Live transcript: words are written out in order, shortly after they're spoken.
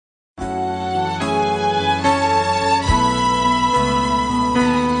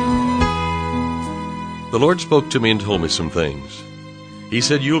The Lord spoke to me and told me some things. He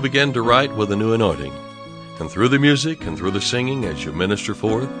said, you'll begin to write with a new anointing. And through the music and through the singing as you minister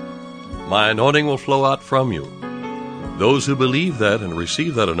forth, my anointing will flow out from you. Those who believe that and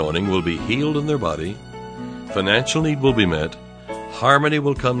receive that anointing will be healed in their body. Financial need will be met. Harmony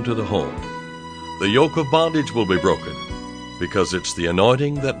will come to the home. The yoke of bondage will be broken, because it's the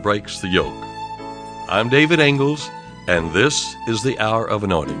anointing that breaks the yoke. I'm David Engels, and this is the Hour of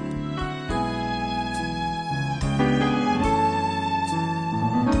Anointing.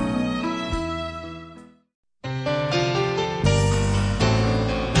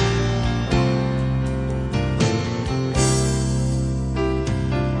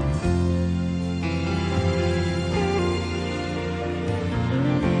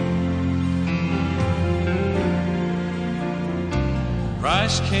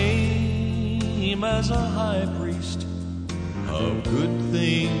 Christ came as a high priest of good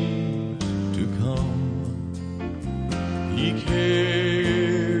things to come. He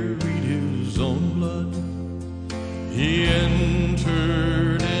carried his own blood. He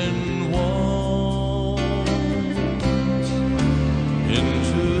entered in once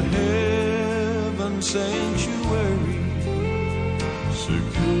into heaven's sanctuary,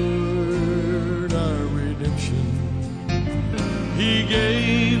 secured our redemption. He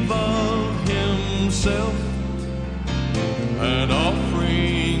gave of himself an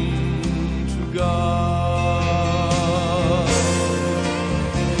offering to God.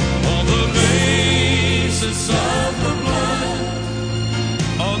 On the basis of the blood,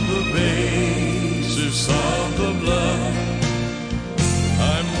 on the basis of the blood,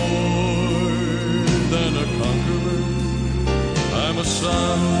 I'm more than a conqueror. I'm a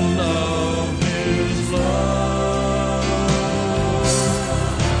son of his love.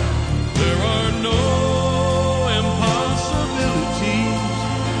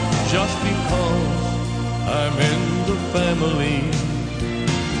 Just because I'm in the family,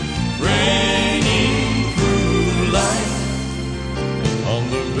 reigning through life on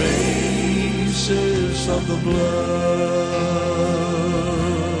the basis of the blood.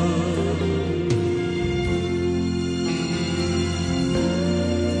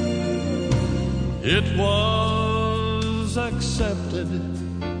 It was accepted,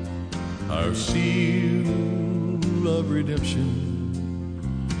 our seal of redemption.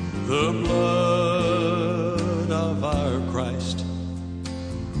 The blood of our Christ,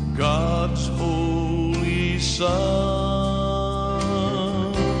 God's holy Son.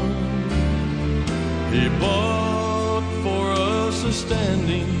 He bought for us a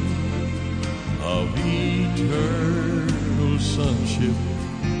standing of eternal sonship,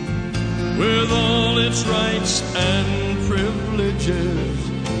 with all its rights and privileges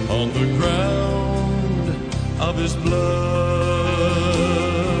on the ground of his blood.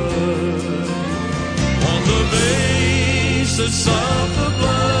 On the basis of the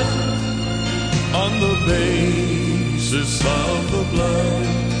blood, on the basis of the blood,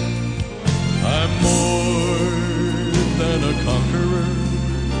 I'm more than a conqueror.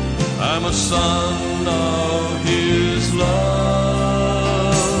 I'm a son of his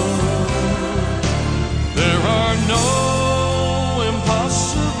love. There are no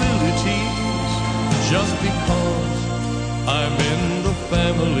impossibilities just because I'm in the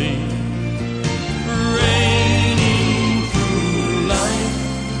family.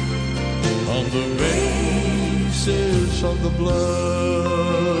 The basis of the blood.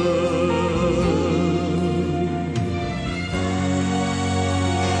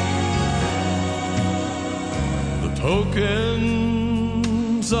 The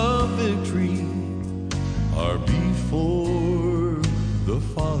tokens of victory are before the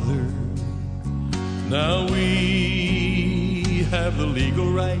Father. Now we have the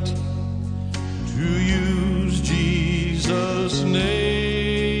legal right to use Jesus' name.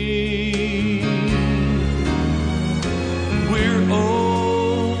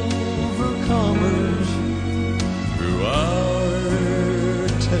 Overcomers through our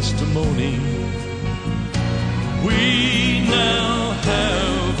testimony. We now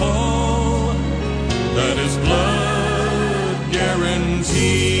have all that His blood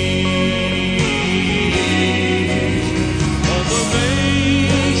guarantees. On the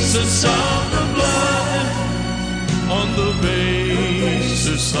basis of the blood, on the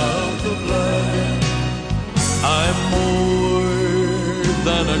basis of the blood, I'm more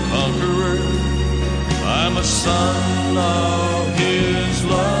than a conqueror. I'm a son of his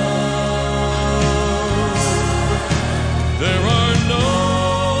love. There are no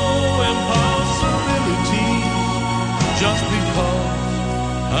impossibilities just because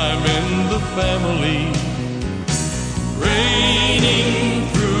I'm in the family, reigning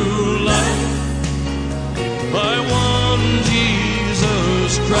through life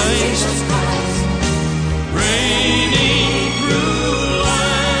reigning through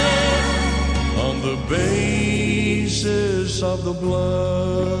life on the basis of the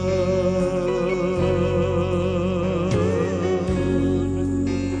blood.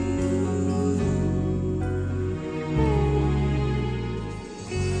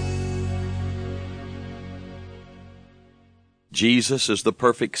 Jesus is the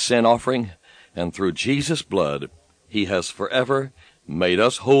perfect sin offering, and through Jesus' blood, he has forever made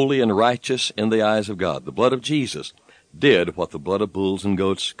us holy and righteous in the eyes of God. The blood of Jesus did what the blood of bulls and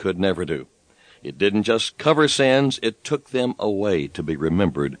goats could never do. It didn't just cover sins, it took them away to be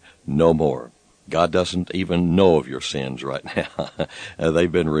remembered no more. God doesn't even know of your sins right now.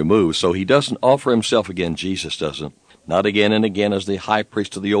 They've been removed, so he doesn't offer himself again. Jesus doesn't. Not again and again, as the high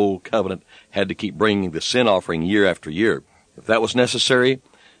priest of the old covenant had to keep bringing the sin offering year after year. If that was necessary,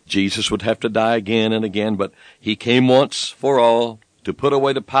 Jesus would have to die again and again, but he came once for all to put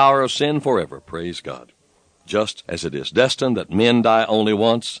away the power of sin forever. Praise God. Just as it is destined that men die only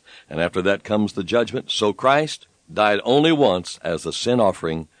once, and after that comes the judgment, so Christ died only once as the sin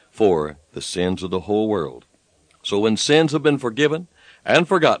offering for the sins of the whole world. So when sins have been forgiven and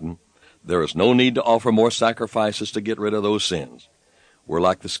forgotten, there is no need to offer more sacrifices to get rid of those sins. We're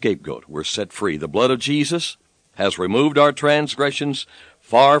like the scapegoat. We're set free. The blood of Jesus has removed our transgressions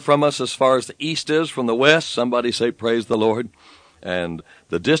far from us as far as the east is from the west. Somebody say, praise the Lord. And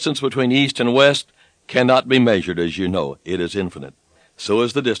the distance between east and west cannot be measured, as you know. It is infinite. So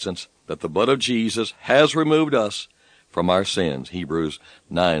is the distance that the blood of Jesus has removed us from our sins. Hebrews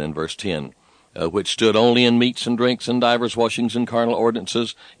 9 and verse 10, which stood only in meats and drinks and divers washings and carnal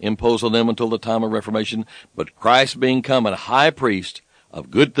ordinances imposed on them until the time of Reformation. But Christ being come a high priest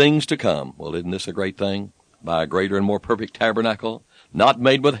of good things to come. Well, isn't this a great thing? By a greater and more perfect tabernacle, not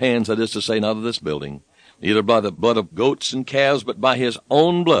made with hands, that is to say, not of this building, neither by the blood of goats and calves, but by his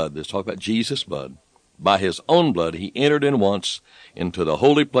own blood. Let's talk about Jesus' blood. By his own blood he entered in once into the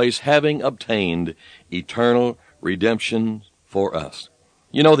holy place, having obtained eternal redemption for us.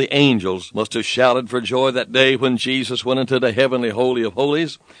 You know, the angels must have shouted for joy that day when Jesus went into the heavenly holy of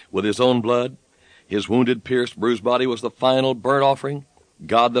holies with his own blood. His wounded, pierced, bruised body was the final burnt offering.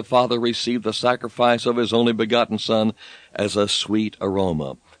 God the Father received the sacrifice of his only begotten Son as a sweet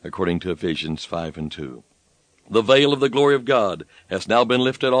aroma, according to Ephesians 5 and 2. The veil of the glory of God has now been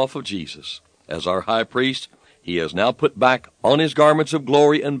lifted off of Jesus. As our high priest, he has now put back on his garments of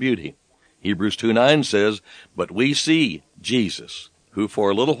glory and beauty. Hebrews 2:9 says, but we see Jesus, who for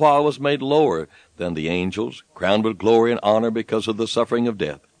a little while was made lower than the angels, crowned with glory and honor because of the suffering of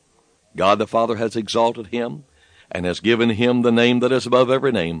death. God the Father has exalted him, and has given him the name that is above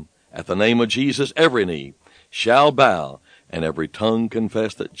every name. At the name of Jesus, every knee shall bow, and every tongue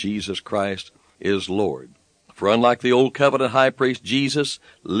confess that Jesus Christ is Lord. For unlike the old covenant high priest, Jesus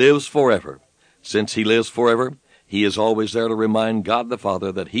lives forever. Since he lives forever, he is always there to remind God the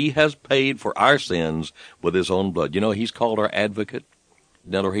Father that he has paid for our sins with his own blood. You know, he's called our advocate.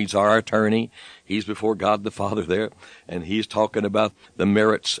 In other words, he's our attorney. He's before God the Father there, and he's talking about the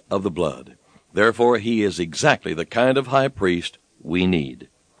merits of the blood. Therefore, he is exactly the kind of high priest we need.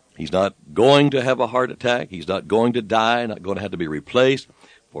 He's not going to have a heart attack. He's not going to die, not going to have to be replaced.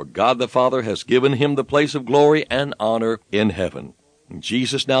 For God the Father has given him the place of glory and honor in heaven. And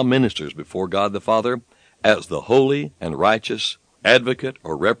Jesus now ministers before God the Father as the holy and righteous advocate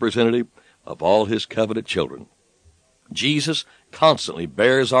or representative of all his covenant children. Jesus constantly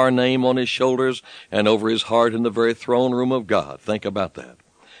bears our name on his shoulders and over his heart in the very throne room of God. Think about that.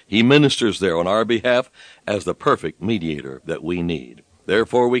 He ministers there on our behalf as the perfect mediator that we need.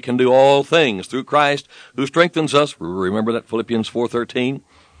 Therefore, we can do all things through Christ who strengthens us. Remember that Philippians 4:13?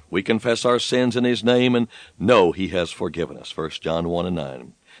 We confess our sins in his name and know he has forgiven us. 1 John 1 and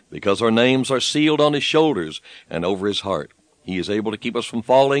 9. Because our names are sealed on his shoulders and over his heart, he is able to keep us from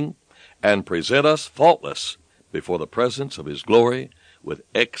falling and present us faultless before the presence of his glory with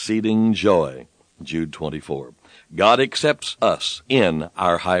exceeding joy. Jude 24. God accepts us in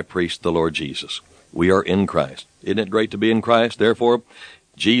our high priest, the Lord Jesus. We are in Christ. Isn't it great to be in Christ? Therefore,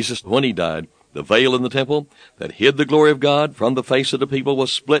 Jesus, when he died, the veil in the temple that hid the glory of God from the face of the people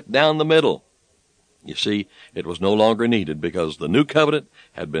was split down the middle. You see, it was no longer needed because the new covenant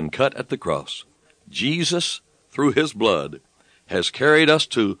had been cut at the cross. Jesus, through his blood, has carried us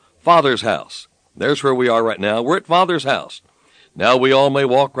to Father's house. There's where we are right now. We're at Father's house. Now we all may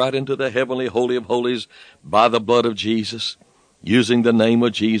walk right into the heavenly holy of holies by the blood of Jesus, using the name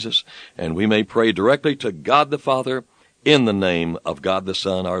of Jesus, and we may pray directly to God the Father in the name of God the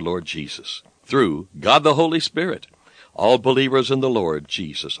Son, our Lord Jesus, through God the Holy Spirit. All believers in the Lord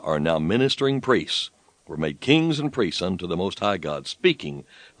Jesus are now ministering priests. were made kings and priests unto the Most High God. Speaking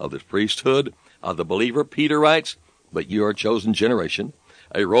of the priesthood of the believer, Peter writes, but you are a chosen generation,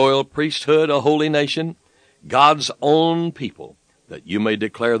 a royal priesthood, a holy nation, God's own people, that you may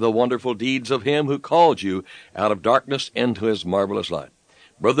declare the wonderful deeds of him who called you out of darkness into his marvelous light.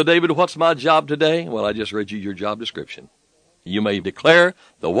 Brother David, what's my job today? Well, I just read you your job description. You may declare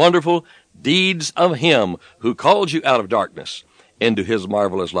the wonderful deeds of him who called you out of darkness into his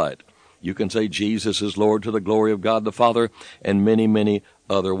marvelous light. You can say Jesus is Lord to the glory of God the Father, and many, many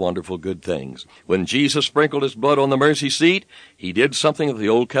other wonderful good things. When Jesus sprinkled his blood on the mercy seat, he did something that the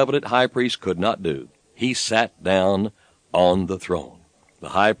old covenant high priest could not do. He sat down on the throne. The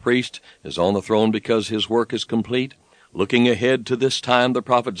high priest is on the throne because his work is complete. Looking ahead to this time, the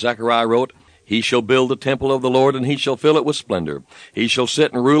prophet Zechariah wrote, he shall build the temple of the Lord, and he shall fill it with splendor. He shall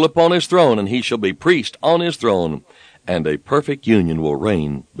sit and rule upon his throne, and he shall be priest on his throne. And a perfect union will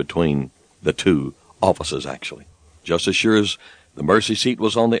reign between the two offices, actually. Just as sure as the mercy seat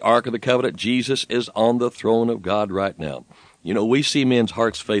was on the Ark of the Covenant, Jesus is on the throne of God right now. You know, we see men's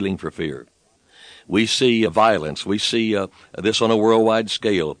hearts failing for fear. We see violence. We see this on a worldwide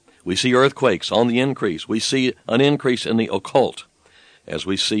scale. We see earthquakes on the increase. We see an increase in the occult as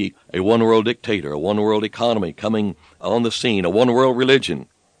we see a one-world dictator, a one-world economy coming on the scene, a one-world religion.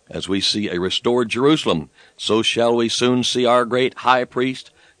 As we see a restored Jerusalem, so shall we soon see our great high priest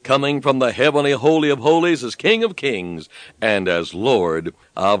coming from the heavenly holy of holies as King of kings and as Lord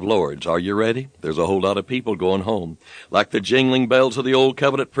of lords. Are you ready? There's a whole lot of people going home. Like the jingling bells of the old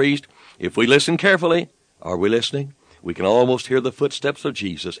covenant priest, if we listen carefully, are we listening? We can almost hear the footsteps of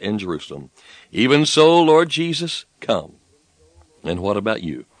Jesus in Jerusalem. Even so, Lord Jesus, come. And what about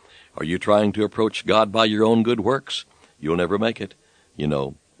you? Are you trying to approach God by your own good works? You'll never make it, you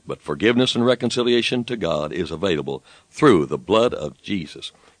know. But forgiveness and reconciliation to God is available through the blood of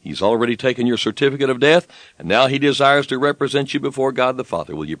Jesus. He's already taken your certificate of death, and now he desires to represent you before God the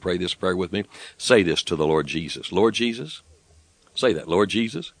Father. Will you pray this prayer with me? Say this to the Lord Jesus. Lord Jesus, say that. Lord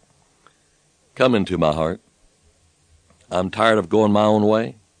Jesus, come into my heart. I'm tired of going my own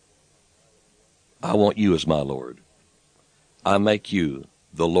way. I want you as my Lord. I make you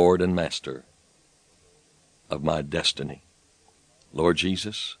the Lord and Master of my destiny. Lord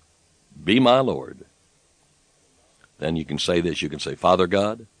Jesus, be my Lord. Then you can say this. You can say, Father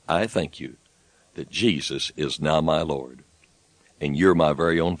God, I thank you that Jesus is now my Lord, and you're my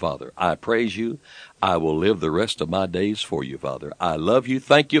very own Father. I praise you. I will live the rest of my days for you, Father. I love you.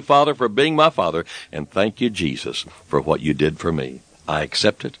 Thank you, Father, for being my Father, and thank you, Jesus, for what you did for me. I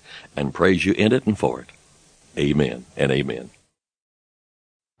accept it and praise you in it and for it. Amen and amen.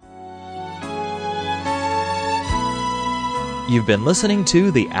 You've been listening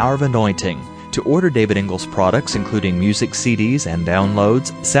to The Hour of Anointing. To order David Ingles products, including music CDs and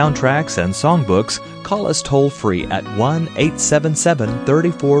downloads, soundtracks, and songbooks, call us toll-free at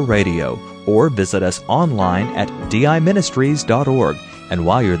 1-877-34-RADIO or visit us online at diministries.org. And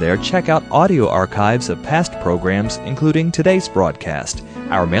while you're there, check out audio archives of past programs, including today's broadcast.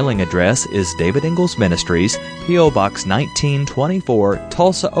 Our mailing address is David Ingles Ministries, P.O. Box 1924,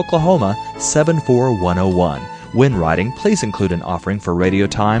 Tulsa, Oklahoma 74101. When writing, please include an offering for radio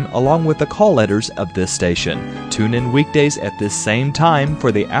time along with the call letters of this station. Tune in weekdays at this same time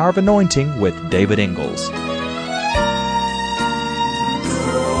for the Hour of Anointing with David Ingles. Go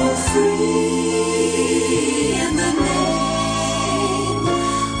free in the name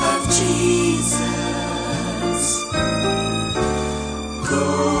of Jesus.